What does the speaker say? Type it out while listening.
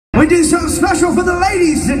We do something special for the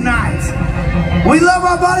ladies tonight. We love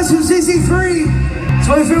our bodies from CC3,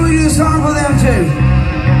 so we feel we do a song for them too.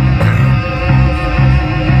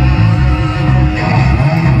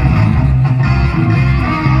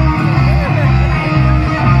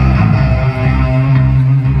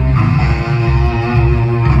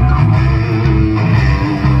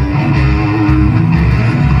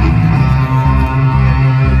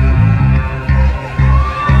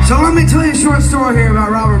 So let me tell you a short story here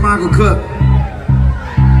about Robert Michael Cook.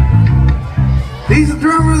 He's the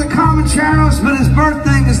drummer of the Comancheros, but his birth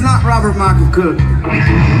name is not Robert Michael Cook.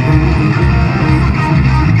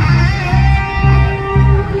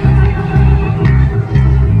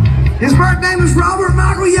 His birth name is Robert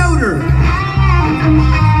Michael Yoder.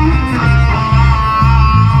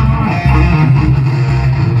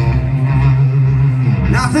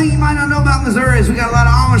 Now, a thing you might not know about Missouri is we got a lot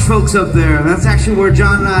of Amish folks up there. That's actually where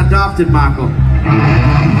John and I adopted Michael.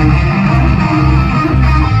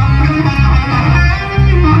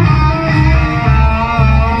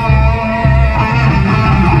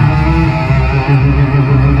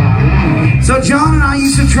 So John and I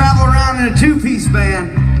used to travel around in a two-piece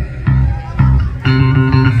band.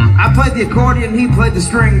 I played the accordion, he played the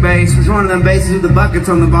string bass. It was one of them basses with the buckets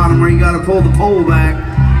on the bottom where you got to pull the pole back.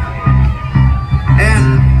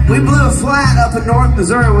 And we blew a flat up in North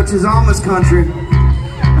Missouri, which is Amish country.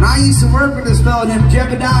 And I used to work with this fellow named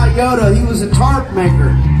Jebediah Yoda. He was a tarp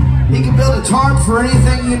maker. He could build a tarp for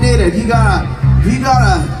anything you needed. You got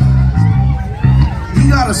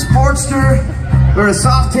a Sportster or a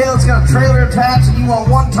Softail that's got a trailer attached, and you want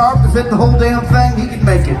one tarp to fit the whole damn thing, he can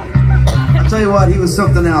make it. I'll tell you what, he was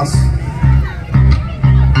something else.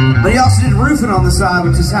 But he also did roofing on the side,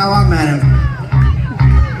 which is how I met him.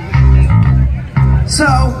 So,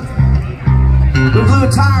 we blew a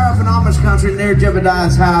tire up in Amish country near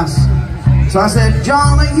Jebediah's house. So I said,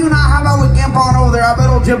 John, you and I, how about we gimp on over there? I bet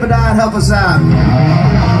old Jebediah would help us out.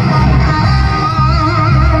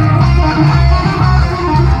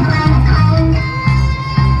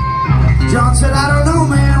 John said, I don't know,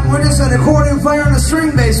 man. We're just an accordion player and a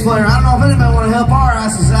string bass player. I don't know if anybody want to help our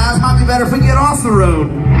asses out. It might be better if we get off the road.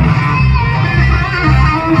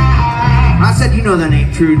 I said, you know that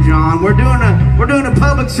ain't true, John. We're doing a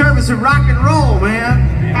public service of rock and roll, man.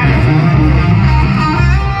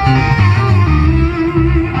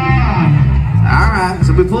 All right,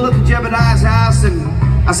 so we pulled up to Jebediah's house, and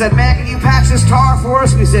I said, man, can you patch this tar for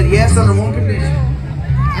us? And he said, yes, under one condition.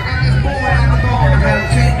 I got this boy out of the barn. I've had him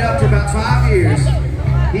chained up for about 5 years.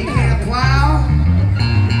 He can't plow.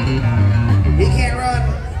 He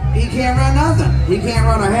can't run nothing. He can't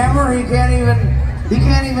run a hammer. He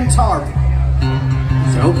can't even tarp. I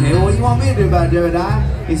said, okay, what do you want me to do about it,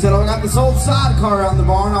 Jebediah? He said, I got this old sidecar out in the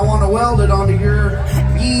barn. I want to weld it onto your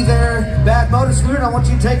either bad motor scooter, and I want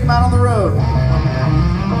you to take him out on the road.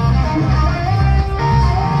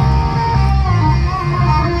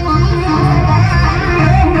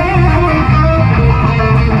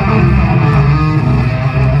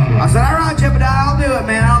 I said, all right, Jebediah, I'll do it,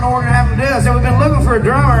 man. I don't know what we're going to have him do. I said, we've been looking for a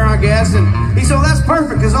drummer, I guess. And he said, well, that's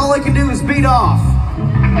perfect, because all they can do is beat off.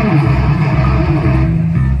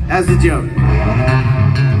 That's the joke.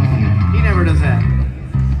 He never does that.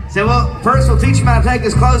 So, well, first we'll teach him how to take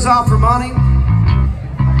his clothes off for money.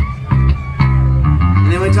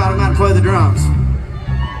 And then we taught him how to play the drums.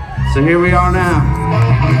 So here we are now.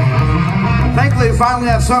 Thankfully, we finally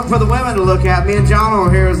have something for the women to look at. Me and John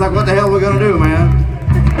over here is like, what the hell are we going to do, man?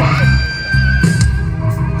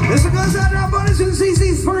 This is a good